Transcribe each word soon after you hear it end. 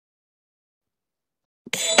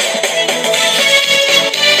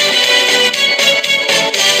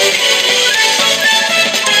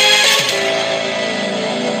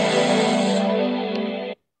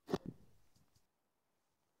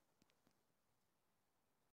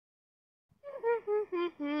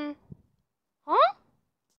Huh?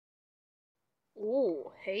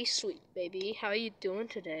 Oh, hey, sweet baby. How you doing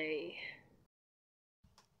today?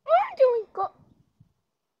 I'm doing good.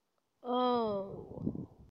 Oh.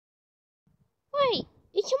 Wait,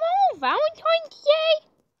 is tomorrow Valentine's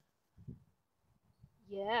Day?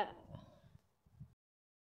 Yeah.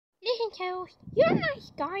 Listen, Tails, you're a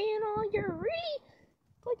nice guy and all. You're a really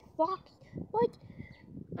good fox. But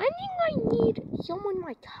I think I need someone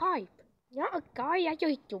my type. Not a guy that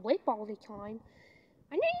just whip all the time.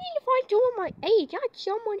 I need to find someone my age, not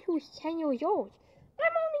someone who's 10 years old.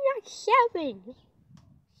 I'm only like 7.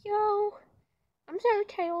 So, I'm sorry,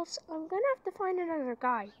 Tails. I'm gonna have to find another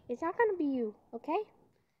guy. It's not gonna be you, okay?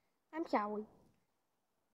 I'm sorry.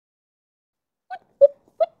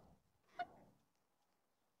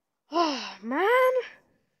 Oh, man.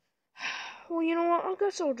 Well, you know what? I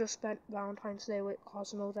guess I'll just spend Valentine's Day with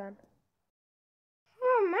Cosmo then.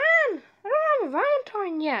 Oh, man. I don't have a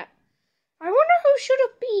Valentine yet. I wonder who should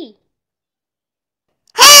it be?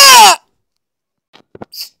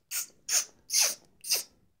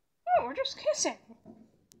 Oh, we're just kissing.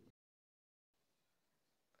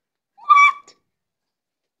 What?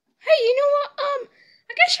 Hey, you know what?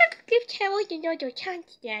 I guess I could give Tails another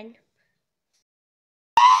chance then.